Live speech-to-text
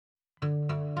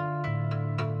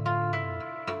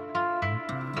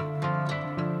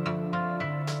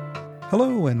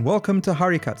Hello and welcome to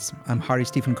Hari Cuts. I'm Hari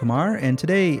Stephen Kumar, and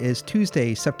today is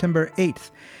Tuesday, September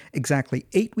 8th. Exactly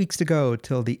 8 weeks to go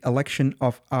till the election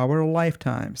of our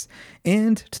lifetimes.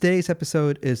 And today's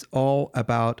episode is all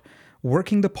about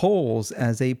working the polls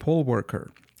as a poll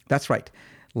worker. That's right.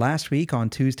 Last week on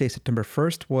Tuesday, September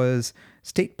 1st was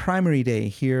state primary day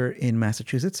here in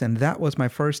Massachusetts, and that was my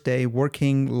first day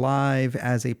working live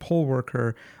as a poll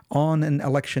worker on an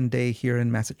election day here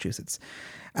in Massachusetts.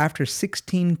 After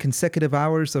 16 consecutive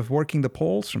hours of working the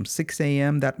polls from 6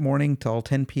 a.m. that morning till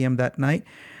 10 p.m. that night,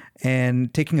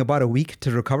 and taking about a week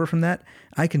to recover from that,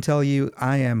 I can tell you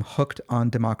I am hooked on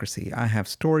democracy. I have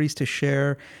stories to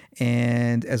share,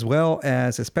 and as well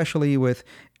as, especially with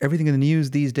everything in the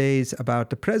news these days about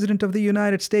the President of the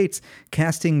United States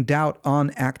casting doubt on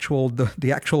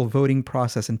the actual voting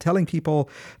process and telling people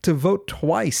to vote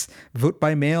twice, vote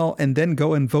by mail, and then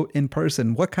go and vote in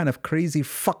person. What kind of crazy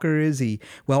fucker is he?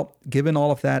 Well, given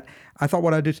all of that, I thought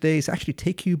what I'd do today is actually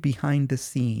take you behind the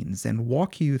scenes and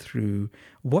walk you through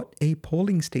what a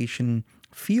polling station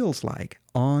feels like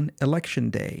on election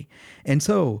day. And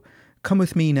so, come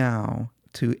with me now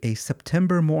to a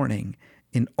September morning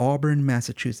in Auburn,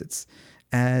 Massachusetts,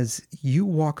 as you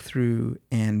walk through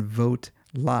and vote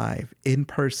live in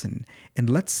person. And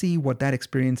let's see what that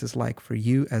experience is like for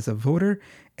you as a voter.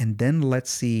 And then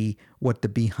let's see what the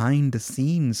behind the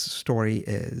scenes story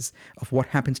is of what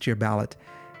happens to your ballot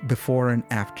before and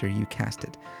after you cast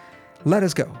it. Let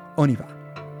us go. On y va.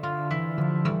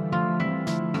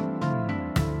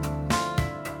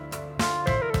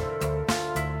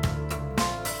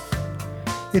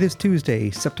 It is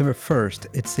Tuesday, September 1st.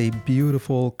 It's a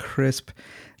beautiful, crisp,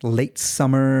 late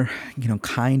summer,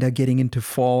 kind of getting into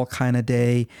fall kind of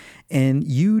day. And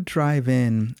you drive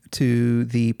in to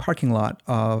the parking lot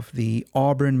of the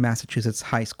Auburn, Massachusetts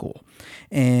High School.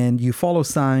 And you follow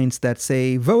signs that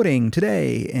say voting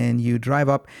today. And you drive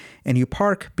up and you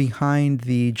park behind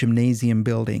the gymnasium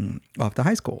building of the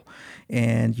high school.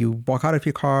 And you walk out of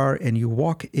your car and you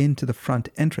walk into the front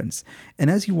entrance. And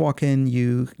as you walk in,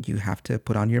 you have to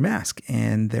put on your mask.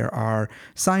 And there are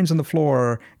signs on the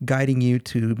floor guiding you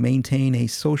to maintain a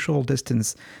social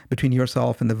distance between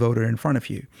yourself and the voter in front of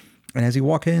you. And as you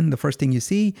walk in, the first thing you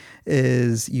see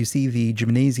is the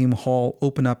gymnasium hall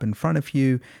open up in front of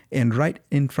you. And right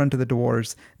in front of the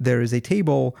doors, there is a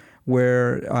table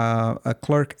where a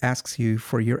clerk asks you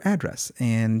for your address.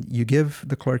 And you give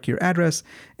the clerk your address,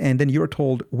 and then you're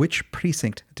told which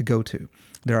precinct to go to.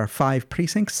 There are 5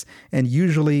 precincts, and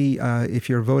usually if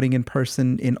you're voting in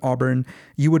person in Auburn,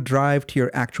 you would drive to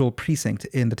your actual precinct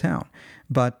in the town.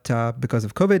 But because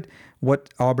of COVID, what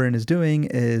Auburn is doing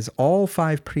is all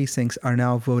 5 precincts are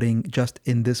now voting just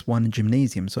in this one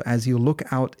gymnasium. So as you look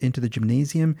out into the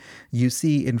gymnasium, you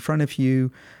see in front of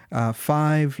you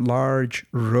 5 large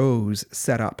rows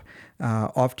set up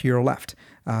off to your left.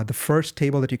 The first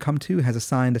table that you come to has a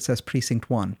sign that says Precinct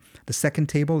 1. The second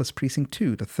table is Precinct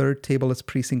 2. The third table is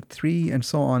Precinct 3, and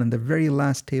so on. And the very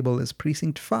last table is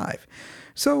Precinct 5.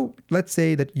 So let's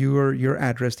say that your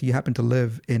address, you happen to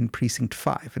live in Precinct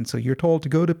 5. And so you're told to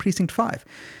go to Precinct 5.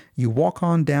 You walk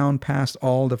on down past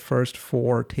all the first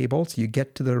 4 tables. You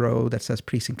get to the row that says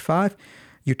Precinct 5.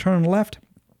 You turn left,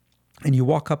 and you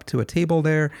walk up to a table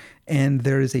there, and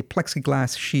there is a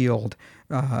plexiglass shield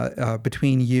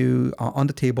between you on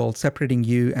the table, separating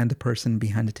you and the person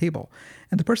behind the table.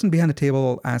 And the person behind the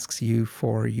table asks you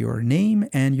for your name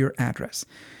and your address.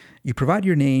 You provide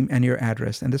your name and your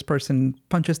address, and this person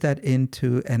punches that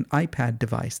into an iPad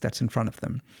device that's in front of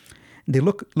them. They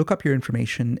look up your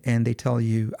information, and they tell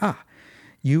you,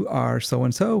 you are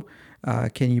so-and-so.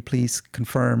 Can you please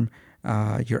confirm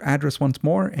your address once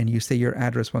more? And you say your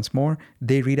address once more.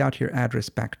 They read out your address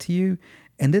back to you,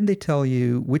 and then they tell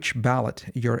you which ballot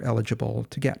you're eligible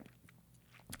to get.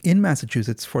 In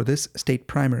Massachusetts, for this state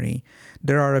primary,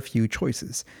 there are a few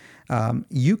choices.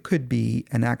 You could be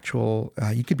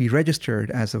you could be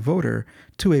registered as a voter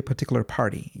to a particular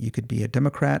party. You could be a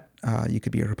Democrat, you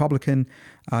could be a Republican,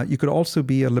 you could also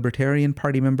be a Libertarian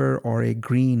Party member or a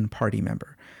Green Party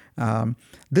member.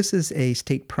 This is a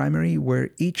state primary where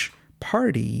each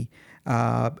party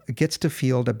gets to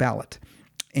field a ballot,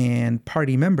 and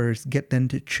party members get then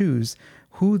to choose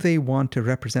who they want to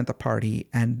represent the party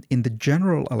and in the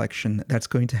general election that's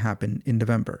going to happen in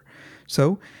November.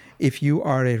 So if you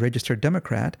are a registered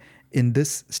Democrat in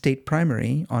this state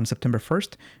primary on September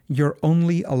 1st, you're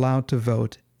only allowed to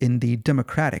vote in the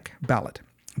Democratic ballot.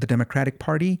 The Democratic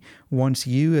Party wants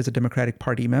you as a Democratic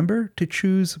Party member to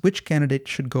choose which candidate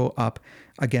should go up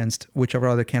against whichever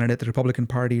other candidate the Republican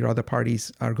Party or other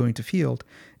parties are going to field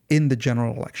in the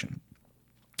general election.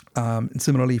 And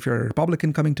similarly, if you're a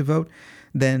Republican coming to vote,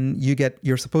 then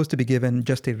you're supposed to be given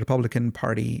just a Republican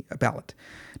Party ballot.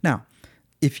 Now,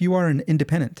 if you are an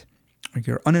independent, or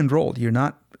you're unenrolled, you're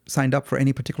not signed up for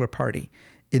any particular party,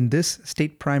 in this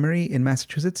state primary in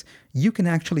Massachusetts, you can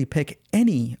actually pick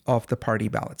any of the party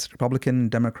ballots, Republican,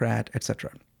 Democrat,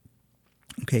 etc.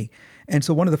 Okay, and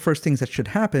so one of the first things that should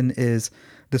happen is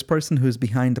this person who's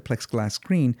behind the plexiglass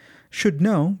screen should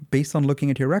know, based on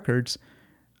looking at your records,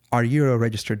 are you a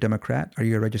registered Democrat? Are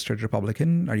you a registered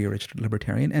Republican? Are you a registered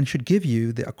Libertarian? And should give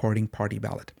you the according party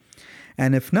ballot.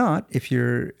 And if not, if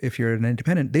you're an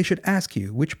independent, they should ask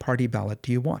you, which party ballot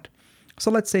do you want? So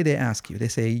let's say they ask you, they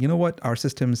say, you know what, our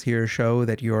systems here show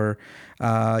that you're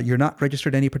not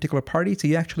registered to any particular party, so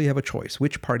you actually have a choice.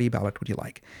 Which party ballot would you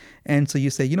like? And so you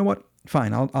say, you know what,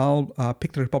 fine, I'll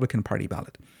pick the Republican Party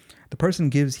ballot. The person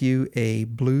gives you a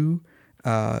blue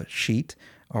sheet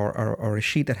or a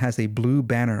sheet that has a blue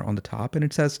banner on the top, and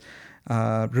it says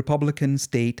Republican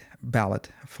state ballot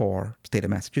for state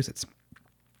of Massachusetts.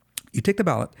 You take the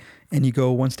ballot and you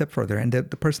go one step further, and the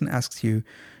person asks you,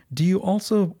 do you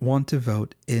also want to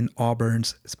vote in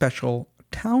Auburn's special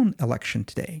town election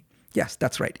today? Yes,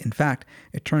 that's right. In fact,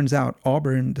 it turns out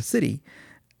Auburn, the city,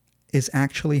 is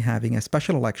actually having a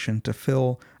special election to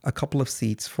fill a couple of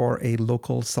seats for a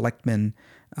local select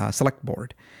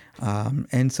board.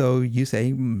 And so you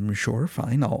say, sure,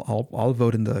 fine, I'll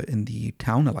vote in the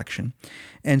town election.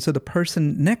 And so the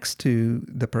person next to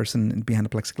the person behind the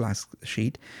plexiglass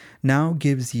sheet now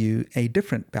gives you a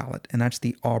different ballot, and that's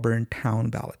the Auburn town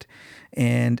ballot.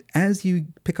 And as you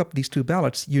pick up these two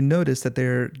ballots, you notice that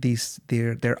their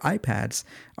iPads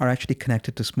are actually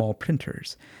connected to small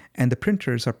printers, and the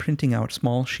printers are printing out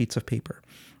small sheets of paper.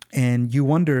 And you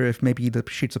wonder if maybe the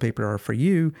sheets of paper are for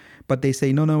you, but they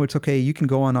say, no, it's okay. You can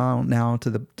go on out now to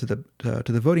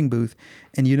the voting booth,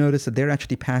 and you notice that they're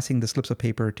actually passing the slips of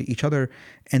paper to each other.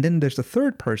 And then there's a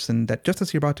third person that, just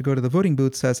as you're about to go to the voting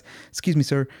booth, says, "Excuse me,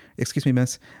 sir. Excuse me,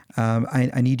 miss.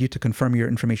 I need you to confirm your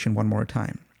information one more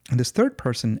time." And this third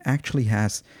person actually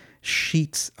has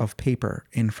sheets of paper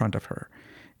in front of her,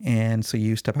 and so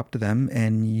you step up to them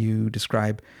and you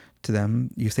describe to them,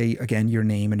 you say again your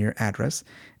name and your address.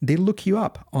 They look you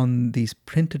up on these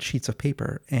printed sheets of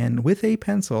paper, and with a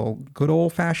pencil, good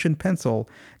old-fashioned pencil,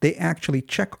 they actually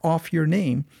check off your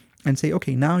name and say,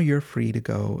 okay, now you're free to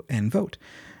go and vote.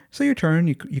 So you turn,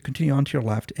 you continue on to your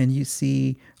left, and you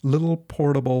see little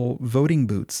portable voting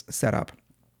booths set up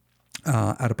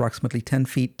at approximately 10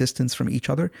 feet distance from each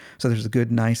other. So there's a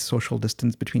good, nice social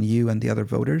distance between you and the other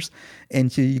voters.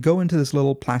 And so you go into this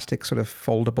little plastic sort of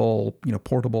foldable,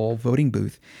 portable voting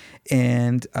booth,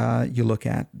 and you look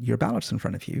at your ballots in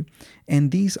front of you.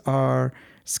 And these are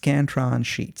Scantron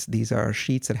sheets. These are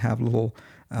sheets that have little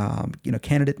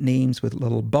candidate names with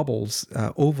little bubbles,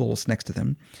 ovals next to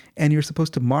them. And you're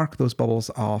supposed to mark those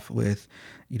bubbles off with,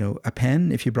 a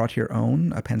pen, if you brought your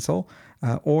own, a pencil,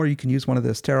 or you can use one of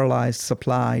the sterilized,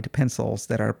 supplied pencils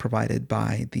that are provided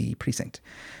by the precinct.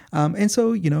 And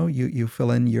so, you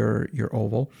fill in your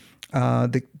oval.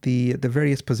 The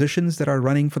various positions that are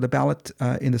running for the ballot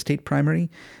in the state primary,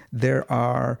 there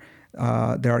are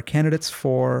candidates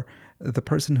for the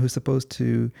person who's supposed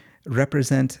to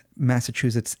represent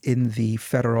Massachusetts in the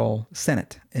federal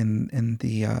Senate, in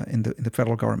the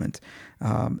federal government.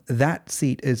 That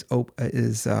seat is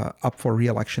up for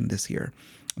re-election this year.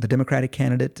 The Democratic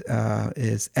candidate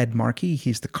is Ed Markey.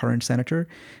 He's the current senator,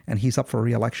 and he's up for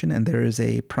re-election. And there is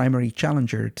a primary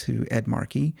challenger to Ed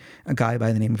Markey, a guy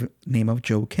by the name of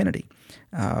Joe Kennedy.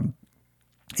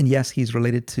 And yes, he's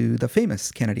related to the famous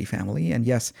Kennedy family. And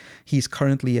yes, he's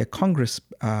currently a Congress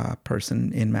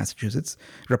person in Massachusetts,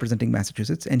 representing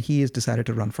Massachusetts, and he has decided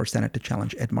to run for Senate to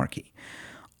challenge Ed Markey.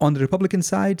 On the Republican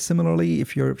side, similarly,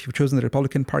 if you've chosen the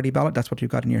Republican Party ballot, that's what you've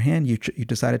got in your hand. You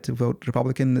decided to vote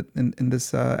Republican in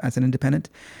this as an independent.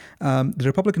 The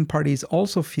Republican Party is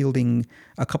also fielding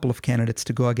a couple of candidates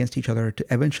to go against each other to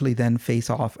eventually then face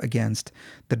off against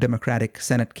the Democratic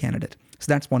Senate candidate. So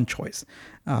that's one choice.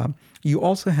 You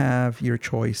also have your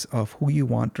choice of who you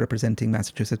want representing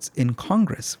Massachusetts in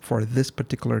Congress for this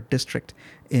particular district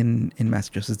in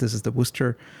Massachusetts. This is the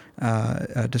Worcester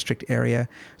district area.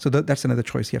 So that's another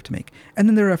choice you have to make. And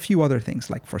then there are a few other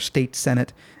things, like for state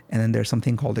Senate, and then there's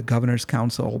something called the Governor's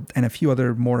Council, and a few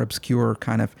other more obscure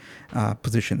kind of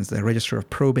positions, the Register of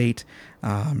Probate,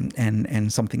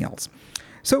 and something else.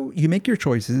 So you make your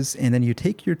choices, and then you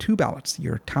take your two ballots,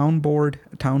 your town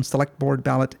select board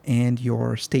ballot and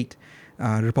your state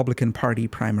Republican Party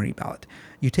primary ballot.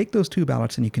 You take those two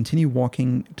ballots and you continue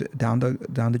walking down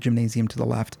the gymnasium to the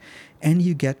left, and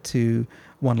you get to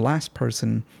one last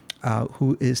person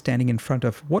who is standing in front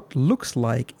of what looks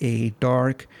like a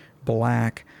dark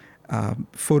black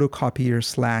photocopier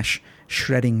slash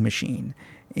shredding machine.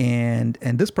 And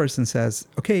this person says,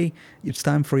 okay, it's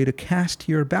time for you to cast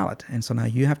your ballot. And so now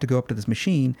you have to go up to this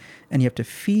machine and you have to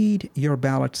feed your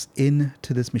ballots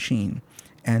into this machine.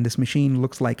 And this machine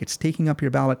looks like it's taking up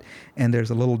your ballot, and there's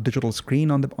a little digital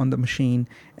screen on the machine.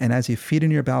 And as you feed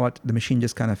in your ballot, the machine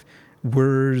just kind of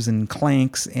whirs and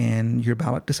clanks, and your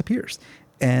ballot disappears.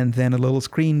 And then a little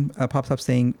screen pops up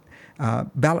saying,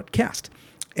 ballot cast.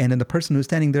 And then the person who's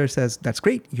standing there says, that's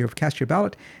great, you've cast your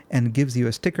ballot, and gives you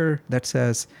a sticker that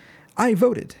says, I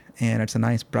voted. And it's a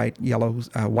nice bright yellow,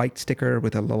 white sticker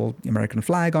with a little American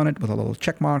flag on it with a little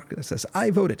check mark that says, I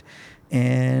voted.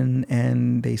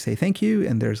 And they say thank you,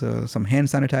 and there's some hand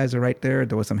sanitizer right there.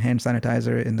 There was some hand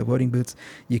sanitizer in the voting booths.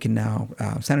 You can now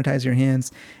sanitize your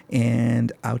hands,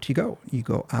 and out you go. You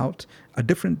go out a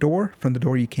different door from the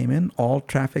door you came in. All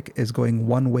traffic is going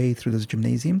one way through this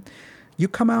gymnasium. You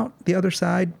come out the other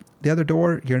side, the other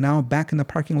door. You're now back in the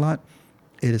parking lot.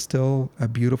 It is still a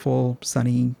beautiful,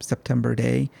 sunny September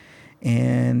day.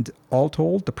 And all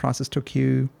told, the process took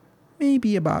you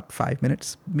maybe about 5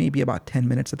 minutes, maybe about 10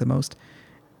 minutes at the most,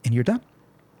 and you're done.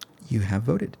 You have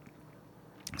voted.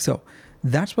 So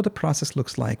that's what the process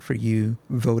looks like for you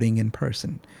voting in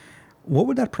person. What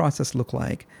would that process look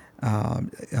like?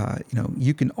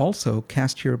 You can also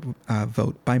cast your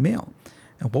vote by mail.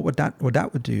 And what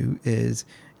that would do is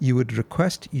you would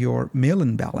request your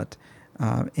mail-in ballot,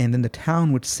 and then the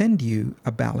town would send you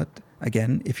a ballot.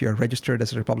 Again, if you're registered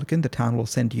as a Republican, the town will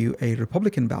send you a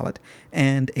Republican ballot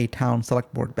and a town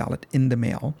select board ballot in the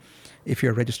mail. If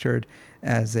you're registered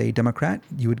as a Democrat,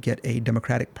 you would get a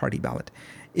Democratic Party ballot.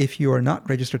 If you are not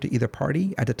registered to either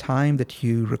party, at the time that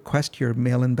you request your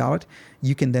mail-in ballot,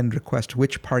 you can then request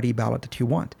which party ballot that you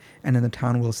want, and then the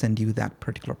town will send you that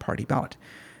particular party ballot.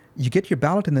 You get your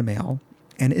ballot in the mail,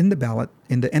 and in the ballot,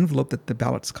 in the envelope that the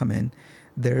ballots come in,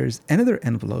 there's another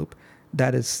envelope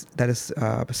that is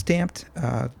stamped.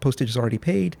 Postage is already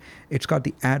paid. It's got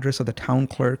the address of the town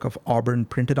clerk of Auburn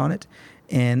printed on it,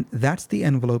 and that's the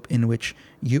envelope in which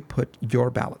you put your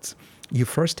ballots. You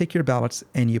first take your ballots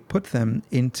and you put them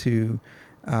into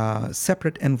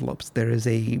separate envelopes. There is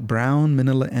a brown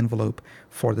manila envelope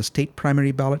for the state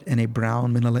primary ballot and a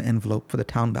brown manila envelope for the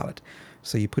town ballot.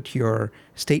 So you put your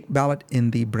state ballot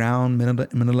in the brown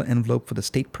manila envelope for the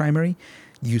state primary.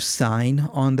 You sign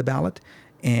on the ballot,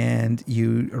 and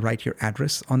you write your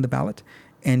address on the ballot,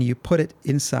 and you put it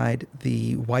inside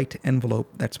the white envelope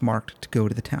that's marked to go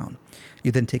to the town.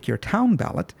 You then take your town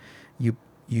ballot,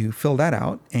 you fill that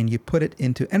out, and you put it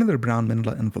into another brown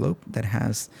manila envelope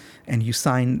and you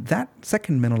sign that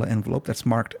second manila envelope that's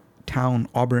marked town,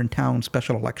 Auburn Town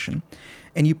Special Election,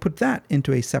 and you put that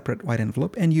into a separate white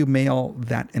envelope, and you mail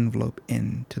that envelope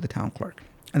in to the town clerk.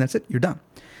 And that's it, you're done.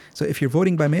 So if you're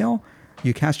voting by mail,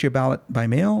 you cast your ballot by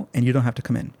mail, and you don't have to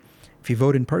come in. If you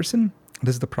vote in person,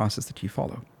 this is the process that you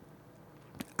follow.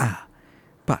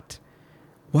 But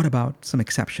what about some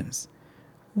exceptions?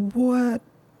 What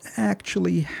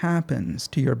actually happens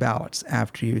to your ballots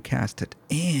after you cast it?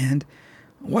 And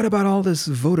what about all this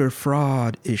voter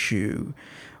fraud issue?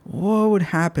 What would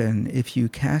happen if you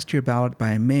cast your ballot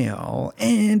by mail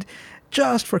and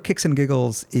just for kicks and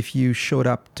giggles if you showed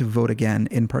up to vote again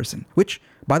in person? Which,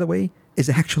 by the way, is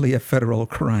actually a federal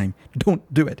crime.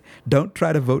 Don't do it. Don't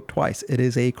try to vote twice. It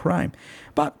is a crime.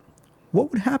 But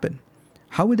what would happen?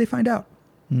 How would they find out?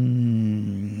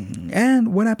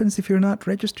 And what happens if you're not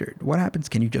registered? What happens?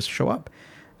 Can you just show up?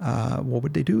 What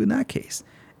would they do in that case?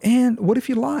 And what if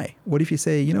you lie? What if you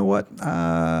say, you know what?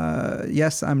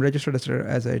 Yes, I'm registered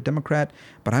as a Democrat,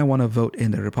 but I want to vote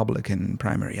in the Republican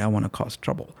primary. I want to cause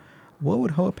trouble. What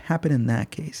would happen in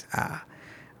that case?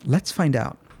 Let's find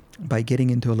out by getting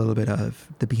into a little bit of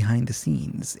the behind the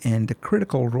scenes and the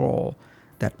critical role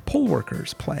that poll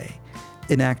workers play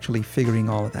in actually figuring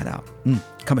all of that out.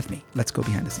 Come with me. Let's go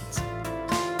behind the scenes.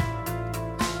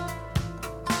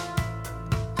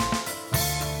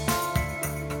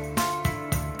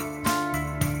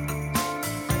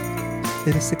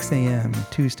 It is 6 a.m.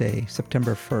 Tuesday,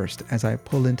 September 1st, as I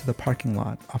pull into the parking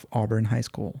lot of Auburn High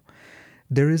School.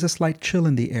 There is a slight chill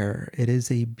in the air. It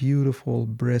is a beautiful,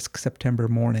 brisk September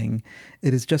morning.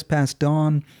 It is just past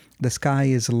dawn. The sky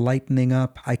is lightening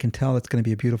up. I can tell it's going to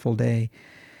be a beautiful day.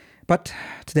 But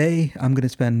today, I'm going to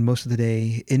spend most of the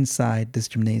day inside this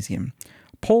gymnasium.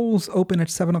 Polls open at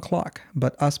 7 o'clock,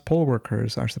 but us poll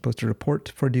workers are supposed to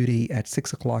report for duty at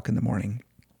 6 o'clock in the morning.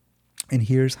 And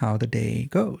here's how the day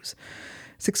goes.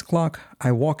 6 o'clock,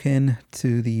 I walk in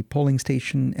to the polling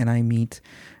station and I meet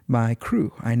my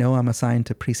crew. I know I'm assigned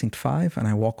to Precinct 5, and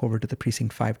I walk over to the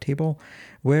Precinct 5 table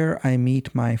where I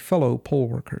meet my fellow poll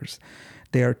workers.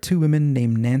 They are two women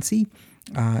named Nancy,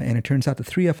 and it turns out the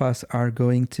three of us are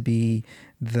going to be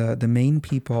the main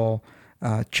people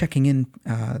checking in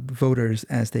voters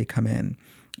as they come in.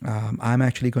 I'm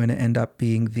actually going to end up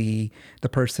being the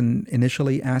person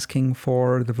initially asking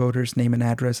for the voter's name and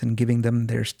address and giving them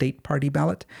their state party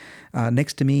ballot.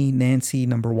 Next to me, Nancy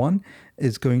number 1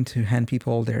 is going to hand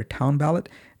people their town ballot,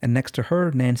 and next to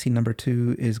her, Nancy number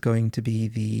 2 is going to be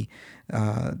the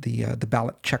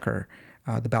ballot checker,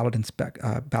 the ballot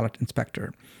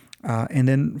inspector. And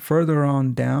then further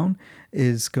on down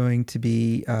is going to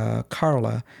be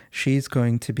Carla. She's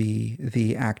going to be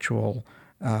the actual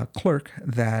clerk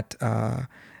that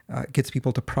gets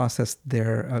people to process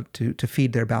their to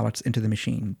feed their ballots into the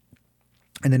machine.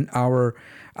 And then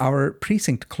our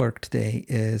precinct clerk today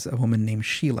is a woman named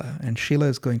Sheila, and Sheila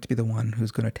is going to be the one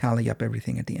who's going to tally up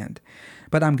everything at the end.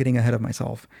 But I'm getting ahead of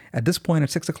myself. At this point, at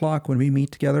 6 o'clock, when we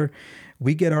meet together,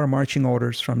 we get our marching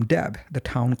orders from Deb, the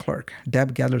town clerk.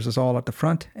 Deb gathers us all at the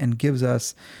front and gives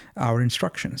us our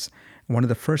instructions. One of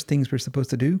the first things we're supposed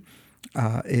to do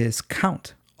is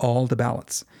count all the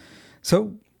ballots.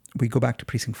 So we go back to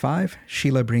Precinct 5.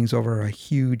 Sheila brings over a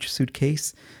huge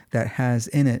suitcase that has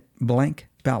in it blank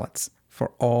ballots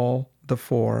for all the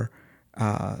 4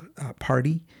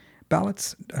 party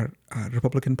ballots,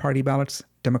 Republican Party ballots,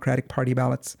 Democratic Party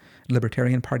ballots,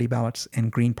 Libertarian Party ballots,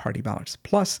 and Green Party ballots,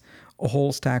 plus a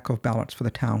whole stack of ballots for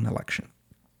the town election.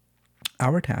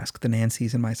 Our task, the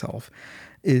Nancys and myself,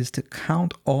 is to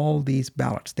count all these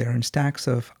ballots. They're in stacks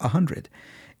of 100.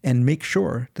 And make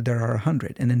sure that there are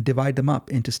 100, and then divide them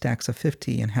up into stacks of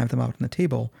 50 and have them out on the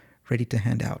table ready to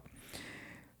hand out.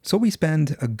 So we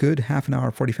spend a good half an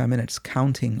hour, 45 minutes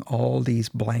counting all these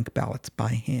blank ballots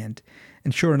by hand.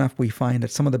 And sure enough, we find that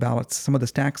some of the ballots, some of the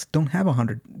stacks don't have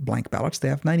 100 blank ballots. They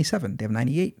have 97, they have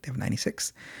 98, they have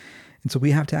 96. And so we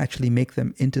have to actually make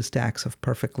them into stacks of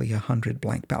perfectly 100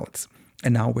 blank ballots.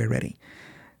 And now we're ready.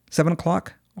 7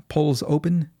 o'clock, polls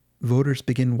open, voters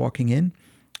begin walking in,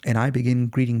 and I begin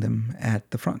greeting them at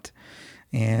the front.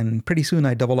 And pretty soon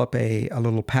I double up a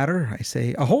little patter. I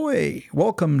say, "Ahoy,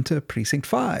 welcome to Precinct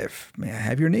 5. May I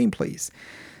have your name, please?"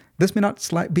 This may not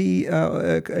be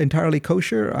entirely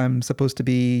kosher. I'm supposed to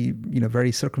be,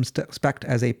 very circumspect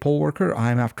as a poll worker.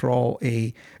 I'm, after all,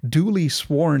 a duly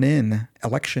sworn in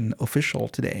election official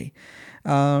today.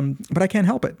 But I can't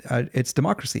help it. It's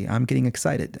democracy. I'm getting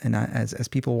excited. And as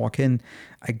people walk in,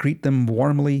 I greet them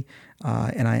warmly,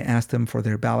 and I ask them for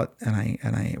their ballot and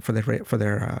I for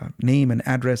their name and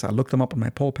address. I look them up on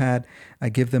my poll pad. I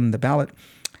give them the ballot.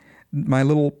 My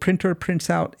little printer prints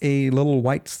out a little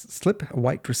white slip, a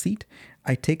white receipt.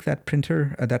 I take that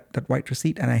printer, that white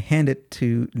receipt, and I hand it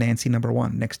to Nancy number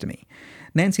 1 next to me.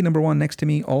 Nancy number 1 next to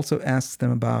me also asks them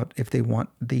about if they want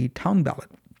the town ballot.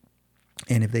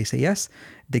 And if they say yes,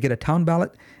 they get a town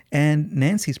ballot, and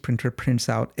Nancy's printer prints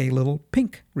out a little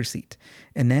pink receipt.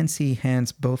 And Nancy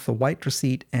hands both the white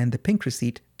receipt and the pink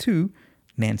receipt to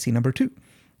Nancy number 2.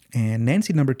 And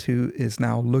Nancy number 2 is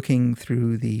now looking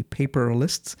through the paper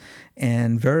lists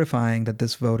and verifying that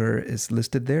this voter is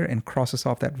listed there, and crosses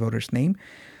off that voter's name,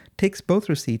 takes both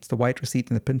receipts, the white receipt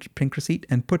and the pink receipt,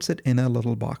 and puts it in a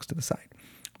little box to the side.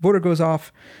 Voter goes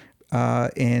off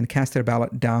and casts their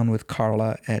ballot down with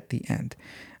Carla at the end.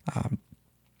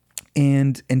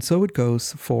 And so it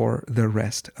goes for the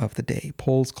rest of the day.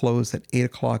 Polls close at 8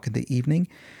 o'clock in the evening,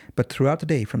 but throughout the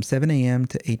day, from 7 a.m.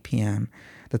 to 8 p.m.,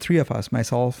 the three of us,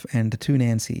 myself and the two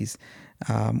Nancys,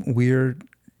 we're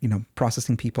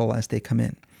processing people as they come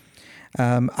in.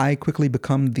 I quickly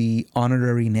become the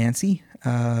honorary Nancy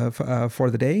for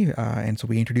the day, and so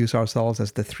we introduce ourselves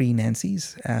as the three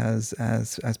Nancys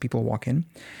as people walk in.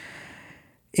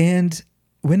 And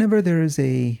whenever there is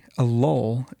a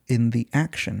lull in the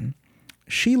action,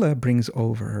 Sheila brings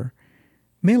over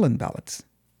mail-in ballots,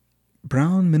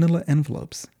 brown manila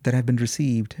envelopes that have been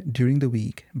received during the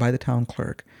week by the town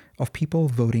clerk of people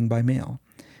voting by mail.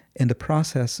 And the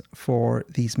process for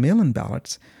these mail-in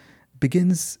ballots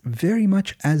begins very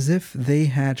much as if they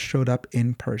had showed up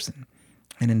in person.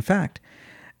 And in fact,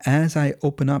 as I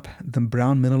open up the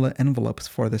brown manila envelopes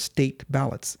for the state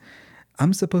ballots,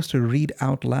 I'm supposed to read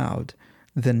out loud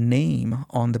the name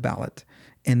on the ballot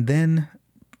and then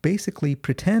basically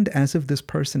pretend as if this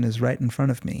person is right in front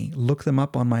of me, look them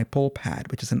up on my poll pad,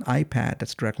 which is an iPad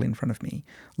that's directly in front of me,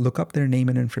 look up their name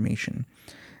and information,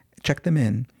 check them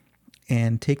in,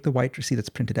 and take the white receipt that's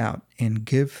printed out and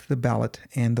give the ballot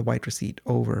and the white receipt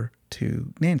over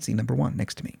to Nancy, number 1,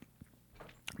 next to me.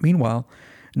 Meanwhile,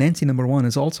 Nancy number one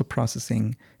is also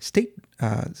processing state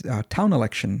town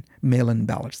election mail-in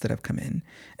ballots that have come in,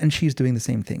 and she's doing the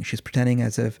same thing. She's pretending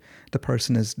as if the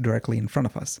person is directly in front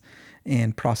of us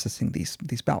and processing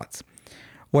these ballots.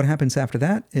 What happens after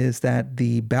that is that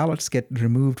the ballots get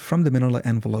removed from the manila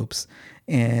envelopes,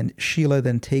 and Sheila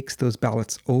then takes those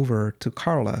ballots over to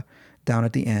Carla down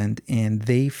at the end, and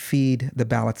they feed the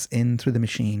ballots in through the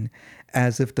machine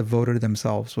as if the voter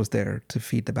themselves was there to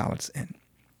feed the ballots in.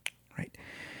 Right.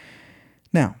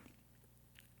 Now,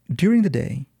 during the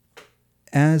day,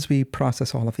 as we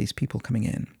process all of these people coming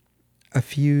in, a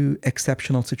few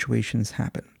exceptional situations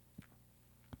happen.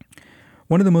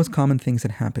 One of the most common things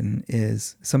that happen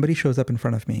is somebody shows up in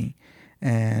front of me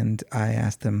and I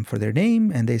ask them for their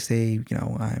name and they say,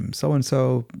 I'm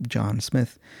so-and-so, John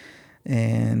Smith.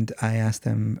 And I ask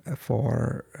them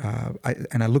for,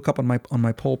 I look up on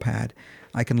my poll pad.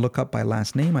 I can look up by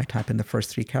last name. I type in the first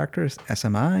three characters,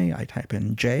 SMI. I type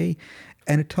in J,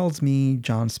 and it tells me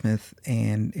John Smith,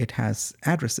 and it has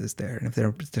addresses there. And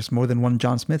if there's more than one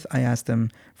John Smith, I ask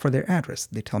them for their address.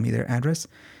 They tell me their address.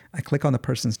 I click on the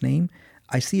person's name.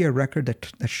 I see a record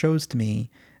that shows to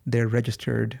me their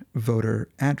registered voter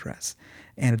address.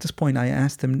 And at this point, I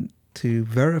ask them to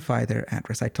verify their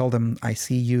address. I tell them, I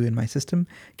see you in my system.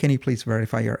 Can you please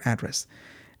verify your address?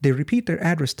 They repeat their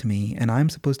address to me, and I'm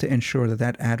supposed to ensure that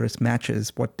that address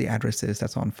matches what the address is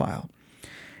that's on file.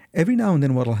 Every now and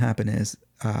then what will happen is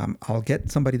I'll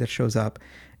get somebody that shows up,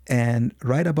 and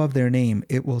right above their name,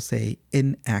 it will say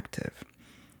inactive.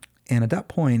 And at that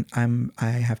point, I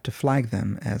have to flag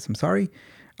them as, I'm sorry,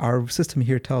 our system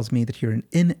here tells me that you're an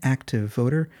inactive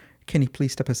voter. Can you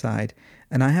please step aside?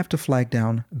 And I have to flag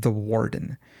down the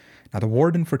warden. Now, the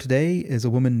warden for today is a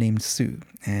woman named Sue,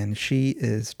 and she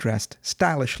is dressed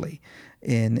stylishly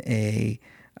in a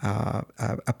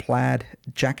plaid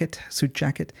jacket, suit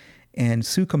jacket. And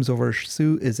Sue comes over.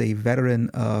 Sue is a veteran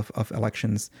of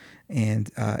elections, and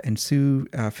Sue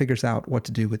figures out what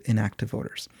to do with inactive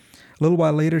voters. A little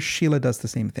while later, Sheila does the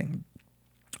same thing.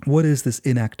 What is this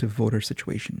inactive voter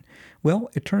situation? Well,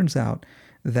 it turns out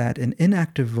that an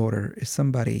inactive voter is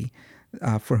somebody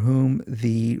for whom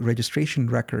the registration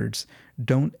records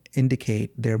don't indicate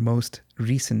their most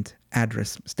recent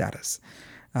address status.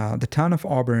 The town of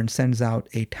Auburn sends out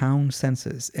a town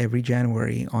census every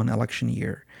January on election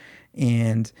year,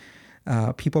 and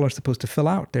people are supposed to fill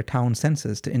out their town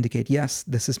census to indicate, yes,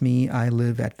 this is me, I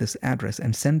live at this address,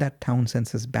 and send that town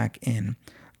census back in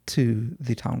to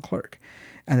the town clerk.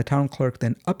 And the town clerk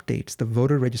then updates the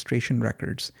voter registration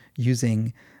records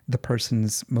using the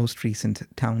person's most recent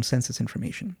town census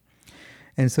information.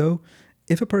 And so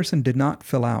if a person did not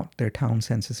fill out their town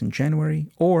census in January,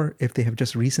 or if they have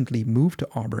just recently moved to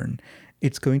Auburn,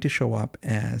 it's going to show up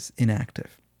as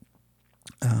inactive.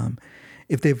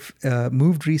 If they've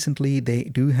moved recently, they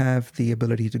do have the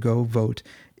ability to go vote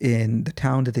in the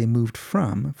town that they moved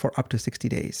from for up to 60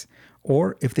 days.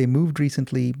 Or if they moved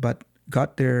recently but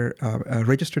got their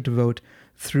registered to vote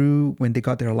through when they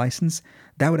got their license,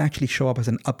 that would actually show up as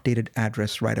an updated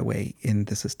address right away in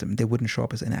the system. They wouldn't show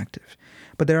up as inactive.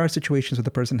 But there are situations where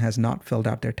the person has not filled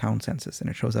out their town census and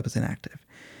it shows up as inactive.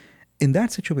 In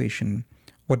that situation,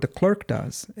 what the clerk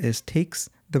does is takes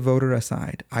the voter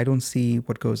aside. I don't see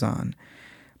what goes on.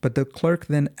 But the clerk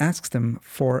then asks them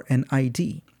for an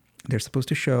ID. They're supposed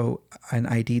to show an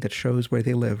ID that shows where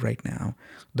they live right now.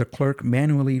 The clerk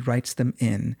manually writes them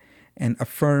in and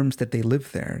affirms that they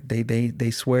live there.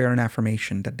 They swear an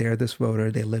affirmation that they're this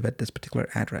voter, they live at this particular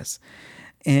address.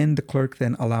 And the clerk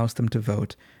then allows them to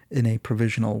vote in a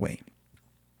provisional way.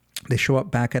 They show up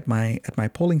back at my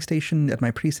polling station, at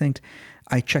my precinct.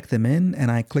 I check them in and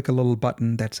I click a little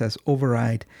button that says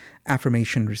override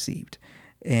affirmation received.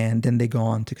 And then they go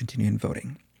on to continue in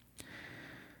voting.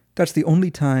 That's the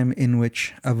only time in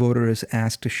which a voter is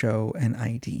asked to show an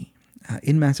ID.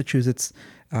 In Massachusetts,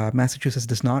 Massachusetts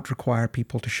does not require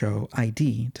people to show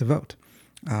ID to vote.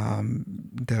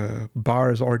 The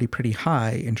bar is already pretty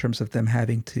high in terms of them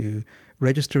having to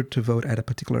register to vote at a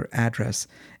particular address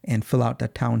and fill out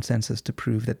that town census to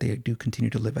prove that they do continue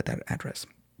to live at that address.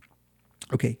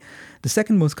 Okay, the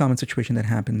second most common situation that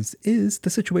happens is the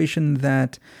situation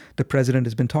that the president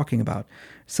has been talking about.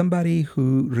 Somebody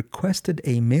who requested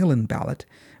a mail-in ballot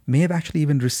may have actually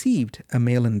even received a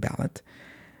mail-in ballot,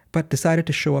 but decided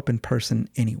to show up in person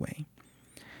anyway.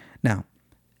 Now,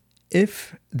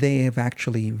 if they have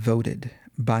actually voted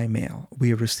by mail, we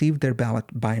have received their ballot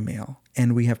by mail,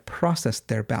 and we have processed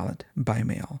their ballot by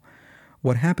mail,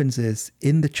 what happens is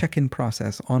in the check-in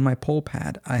process on my poll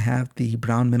pad, I have the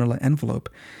brown manila envelope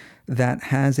that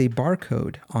has a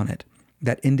barcode on it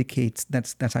that indicates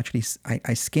that's actually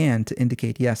I scan to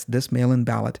indicate, yes, this mail-in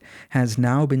ballot has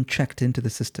now been checked into the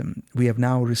system. We have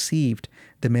now received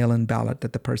the mail-in ballot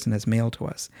that the person has mailed to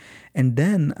us. And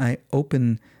then I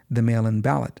open the mail-in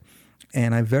ballot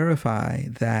and I verify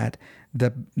that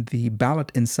the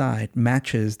ballot inside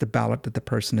matches the ballot that the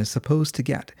person is supposed to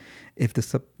get. If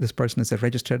this person is a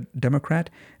registered Democrat,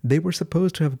 they were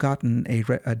supposed to have gotten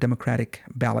a Democratic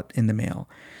ballot in the mail.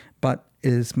 But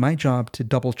it is my job to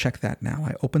double check that now.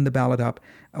 I open the ballot up,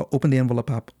 open the envelope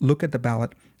up, look at the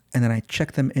ballot, and then I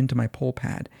check them into my poll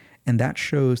pad. And that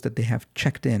shows that they have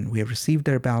checked in. We have received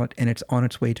their ballot and it's on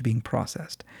its way to being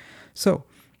processed. So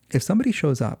if somebody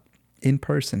shows up in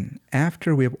person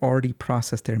after we have already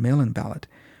processed their mail-in ballot,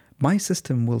 my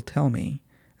system will tell me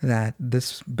that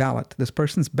this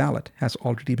person's ballot has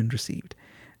already been received.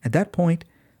 At that point,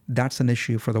 that's an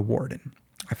issue for the warden.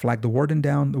 I flag the warden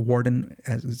down. The warden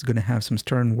is going to have some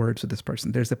stern words with this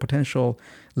person. There's a potential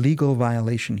legal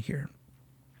violation here.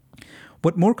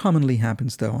 What more commonly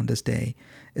happens, though, on this day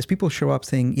is people show up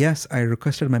saying, yes, I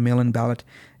requested my mail-in ballot.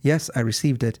 Yes, I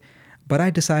received it. But I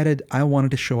decided I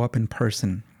wanted to show up in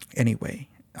person anyway.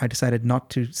 I decided not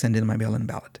to send in my mail-in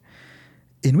ballot.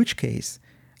 In which case,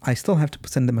 I still have to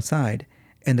send them aside,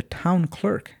 and the town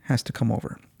clerk has to come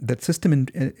over. My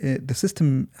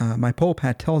poll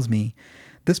pad tells me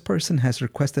this person has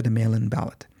requested a mail-in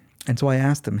ballot. And so I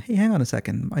asked them, hey, hang on a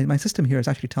second. My system here is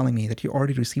actually telling me that you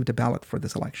already received a ballot for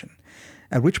this election.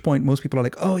 At which point, most people are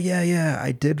like, oh, yeah,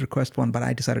 I did request one, but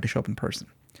I decided to show up in person.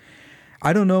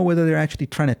 I don't know whether they're actually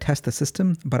trying to test the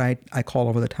system, but I call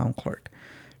over the town clerk.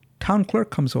 Town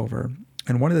clerk comes over,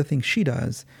 and one of the things she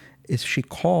does is she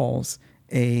calls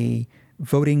a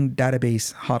voting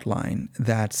database hotline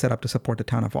that's set up to support the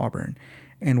town of Auburn.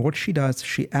 And what she does,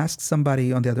 she asks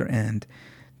somebody on the other end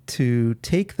to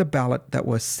take the ballot that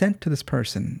was sent to this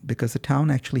person, because the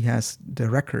town actually has the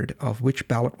record of which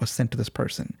ballot was sent to this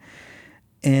person.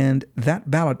 And that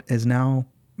ballot is now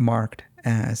marked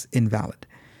as invalid.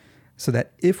 So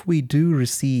that if we do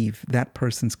receive that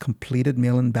person's completed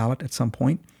mail-in ballot at some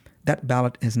point, that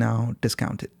ballot is now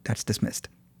discounted. That's dismissed.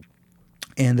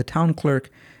 And the town clerk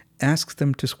asks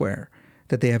them to swear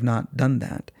that they have not done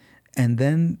that. And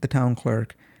then the town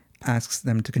clerk asks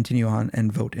them to continue on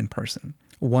and vote in person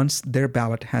once their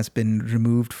ballot has been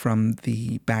removed from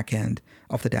the back end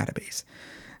of the database.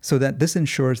 So that this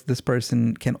ensures this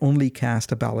person can only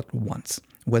cast a ballot once,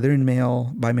 whether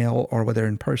by mail or whether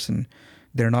in person.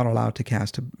 They're not allowed to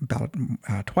cast a ballot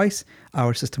twice.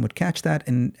 Our system would catch that,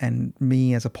 and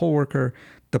me as a poll worker,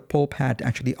 the poll pad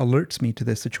actually alerts me to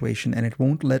this situation, and it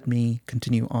won't let me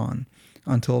continue on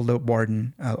until the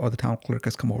warden or the town clerk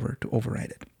has come over to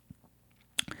override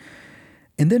it.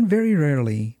 And then very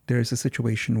rarely there's a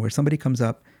situation where somebody comes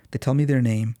up, they tell me their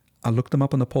name, I look them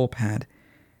up on the poll pad,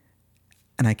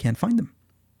 and I can't find them.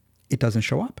 It doesn't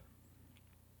show up.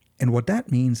 And what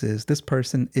that means is this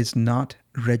person is not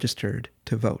registered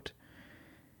to vote.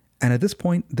 And at this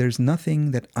point, there's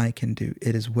nothing that I can do.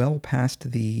 It is well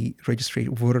past the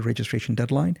voter registration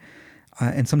deadline.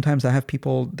 And sometimes I have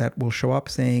people that will show up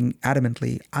saying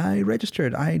adamantly, I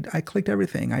registered, I clicked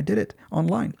everything, I did it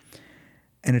online.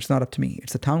 And it's not up to me.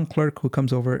 It's the town clerk who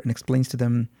comes over and explains to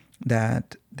them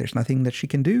that there's nothing that she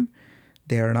can do.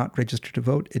 They are not registered to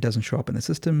vote. It doesn't show up in the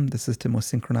system. The system was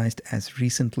synchronized as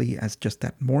recently as just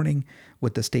that morning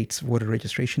with the state's voter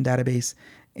registration database,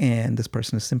 and this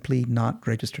person is simply not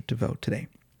registered to vote today.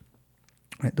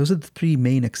 All right, those are the three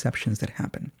main exceptions that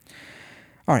happen.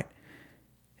 All right,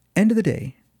 end of the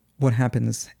day, what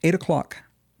happens? 8 o'clock,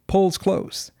 polls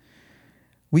close.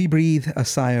 We breathe a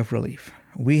sigh of relief.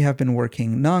 We have been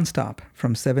working nonstop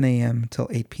from 7 a.m. till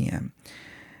 8 p.m.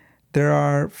 There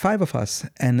are 5 of us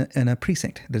in a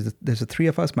precinct. There's the 3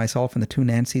 of us, myself and the 2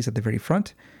 Nancys at the very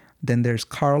front. Then there's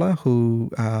Carla, who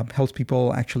helps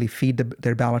people actually feed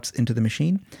their ballots into the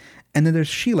machine. And then there's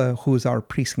Sheila, who is our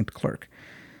precinct clerk.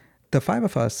 The 5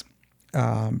 of us,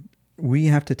 we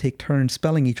have to take turns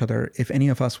spelling each other if any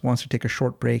of us wants to take a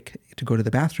short break to go to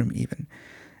the bathroom even.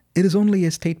 It is only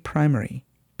a state primary,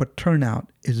 but turnout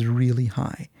is really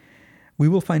high. We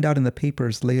will find out in the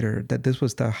papers later that this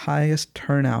was the highest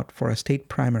turnout for a state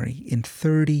primary in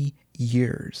 30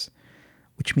 years,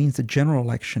 which means the general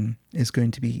election is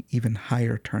going to be even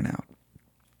higher turnout.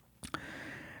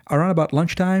 Around about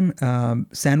lunchtime,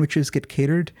 sandwiches get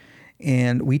catered,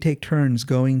 and we take turns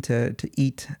going to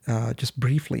eat just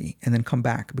briefly and then come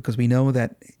back, because we know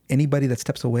that anybody that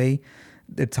steps away,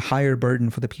 it's a higher burden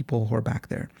for the people who are back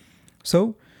there.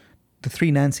 So the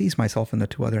 3 Nancys, myself and the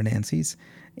 2 other Nancys,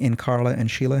 and Carla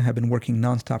and Sheila have been working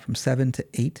nonstop from 7 to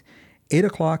 8. 8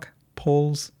 o'clock,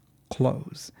 polls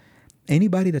close.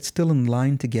 Anybody that's still in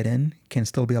line to get in can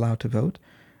still be allowed to vote.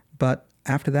 But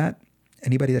after that,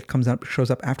 anybody that shows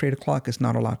up after 8 o'clock is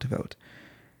not allowed to vote.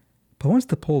 But once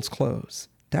the polls close,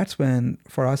 that's when,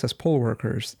 for us as poll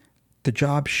workers, the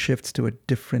job shifts to a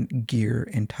different gear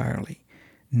entirely.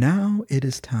 Now it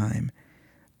is time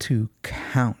to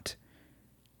count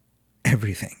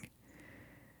everything.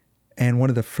 And one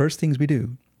of the first things we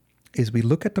do is we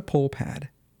look at the poll pad,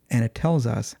 and it tells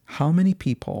us how many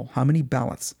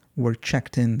ballots were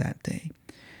checked in that day.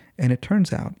 And it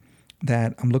turns out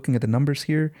that, I'm looking at the numbers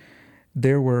here,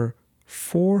 there were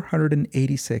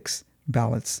 486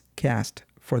 ballots cast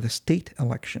for the state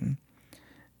election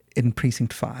in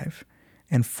Precinct 5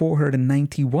 and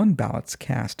 491 ballots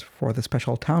cast for the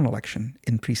special town election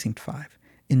in Precinct 5.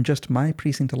 In just my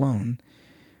precinct alone,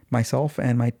 myself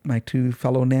and my two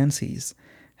fellow Nancys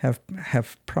have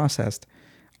processed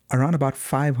around about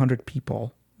 500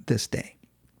 people this day.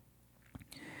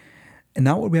 And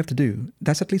now what we have to do,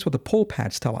 that's at least what the poll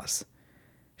pads tell us.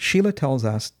 Sheila tells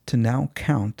us to now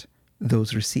count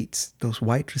those receipts, those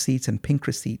white receipts and pink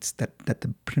receipts that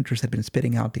the printers had been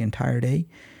spitting out the entire day.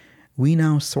 We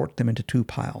now sort them into two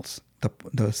piles.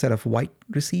 The set of white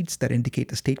receipts that indicate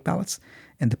the state ballots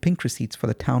and the pink receipts for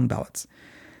the town ballots.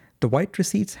 The white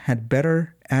receipts had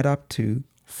better add up to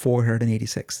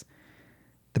 486.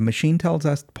 The machine tells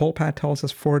us, the poll pad tells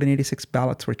us 486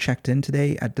 ballots were checked in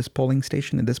today at this polling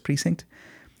station in this precinct.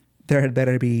 There had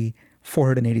better be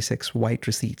 486 white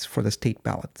receipts for the state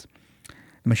ballots.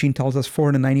 The machine tells us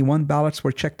 491 ballots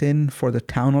were checked in for the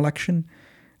town election.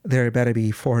 There better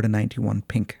be 491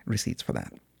 pink receipts for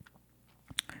that.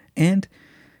 And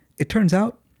it turns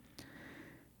out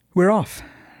we're off.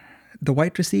 The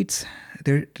white receipts,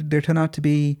 there turn out to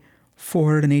be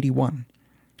 481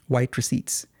 white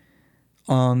receipts.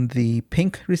 On the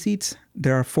pink receipts,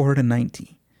 there are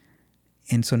 490.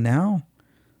 And so now,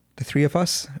 the three of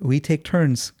us, we take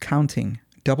turns counting,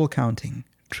 double counting,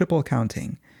 triple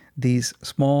counting these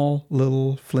small,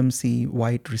 little, flimsy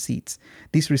white receipts.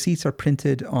 These receipts are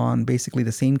printed on basically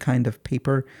the same kind of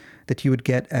paper that you would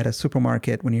get at a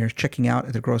supermarket when you're checking out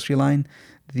at the grocery line.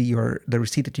 The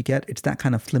receipt that you get, it's that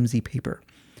kind of flimsy paper.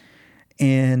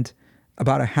 And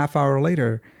about a half hour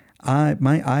later,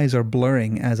 my eyes are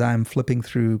blurring as I'm flipping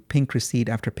through pink receipt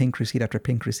after pink receipt after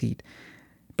pink receipt.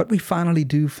 But we finally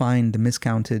do find the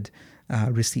miscounted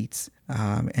receipts.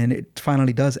 And it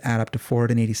finally does add up to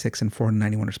 486 and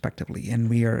 491 respectively. And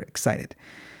we are excited.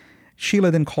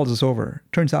 Sheila then calls us over.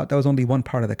 Turns out that was only one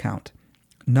part of the count.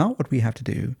 Now what we have to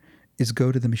do is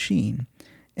go to the machine.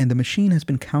 And the machine has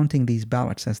been counting these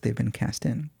ballots as they've been cast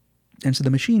in. And so the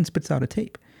machine spits out a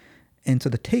tape. And so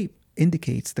the tape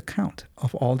indicates the count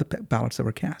of all the ballots that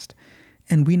were cast.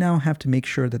 And we now have to make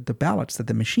sure that the ballots that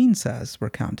the machine says were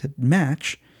counted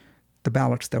match the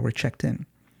ballots that were checked in.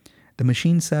 The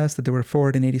machine says that there were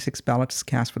 486 ballots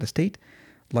cast for the state.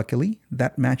 Luckily,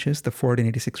 that matches the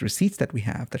 486 receipts that we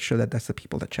have that show that that's the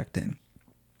people that checked in.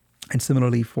 And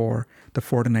similarly for the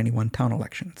 491 town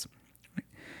elections.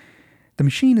 The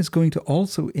machine is going to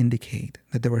also indicate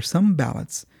that there were some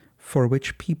ballots for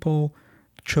which people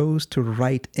chose to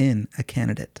write in a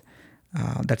candidate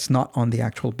that's not on the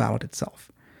actual ballot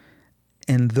itself.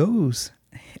 And those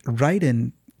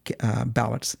write-in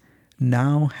ballots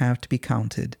now have to be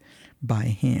counted by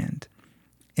hand.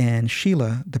 And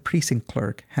Sheila, the precinct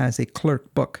clerk, has a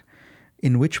clerk book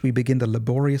in which we begin the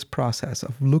laborious process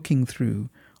of looking through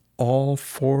all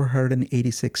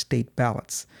 486 state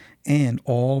ballots and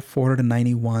all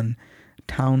 491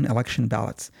 town election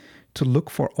ballots to look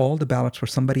for all the ballots where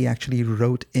somebody actually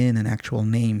wrote in an actual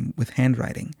name with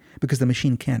handwriting, because the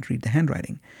machine can't read the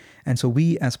handwriting. And so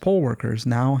we as poll workers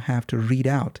now have to read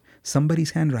out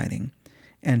somebody's handwriting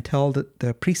and tell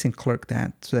the precinct clerk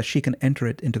that so that she can enter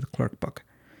it into the clerk book.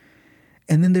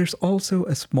 And then there's also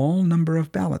a small number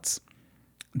of ballots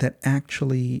that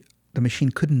actually the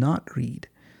machine could not read.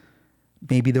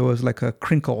 Maybe there was like a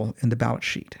crinkle in the ballot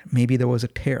sheet. Maybe there was a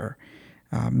tear.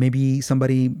 Maybe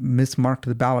somebody mismarked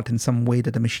the ballot in some way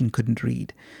that the machine couldn't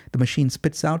read. The machine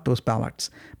spits out those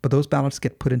ballots, but those ballots